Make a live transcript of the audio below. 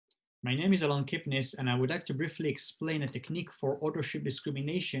My name is Alon Kipnis, and I would like to briefly explain a technique for authorship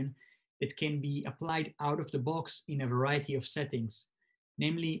discrimination that can be applied out of the box in a variety of settings.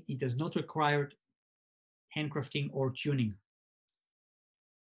 Namely, it does not require handcrafting or tuning.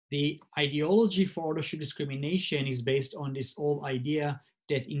 The ideology for authorship discrimination is based on this old idea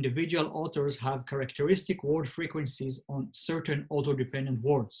that individual authors have characteristic word frequencies on certain author-dependent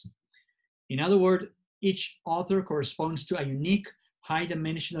words. In other words, each author corresponds to a unique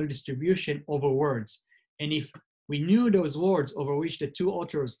high-dimensional distribution over words. And if we knew those words over which the two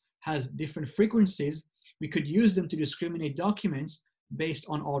authors has different frequencies, we could use them to discriminate documents based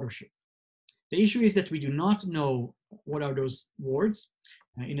on authorship. The issue is that we do not know what are those words.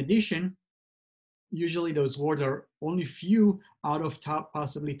 In addition, usually those words are only few out of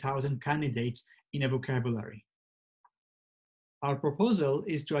possibly 1,000 candidates in a vocabulary. Our proposal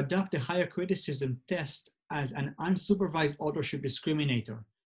is to adopt the higher criticism test as an unsupervised authorship discriminator.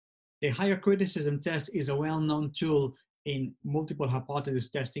 The higher criticism test is a well-known tool in multiple hypothesis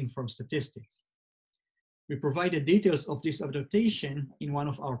testing from statistics. We provide the details of this adaptation in one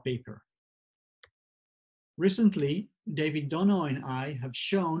of our papers. Recently, David Dono and I have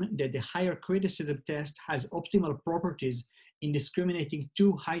shown that the higher criticism test has optimal properties in discriminating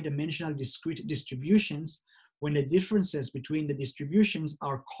two high-dimensional discrete distributions when the differences between the distributions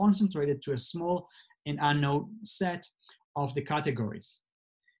are concentrated to a small and unknown set of the categories.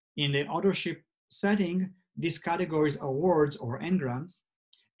 In the authorship setting, these categories are words or n-grams,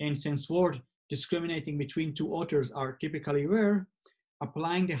 and since words discriminating between two authors are typically rare,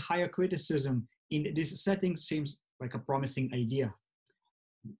 applying the higher criticism in this setting seems like a promising idea.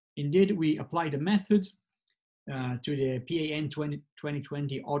 Indeed, we applied the method to the PAN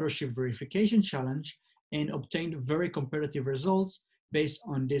 2020 Authorship Verification Challenge and obtained very competitive results based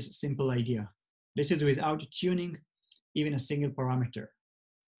on this simple idea. This is without tuning even a single parameter.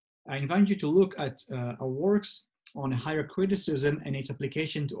 I invite you to look at our works on higher criticism and its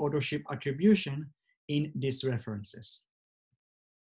application to authorship attribution in these references.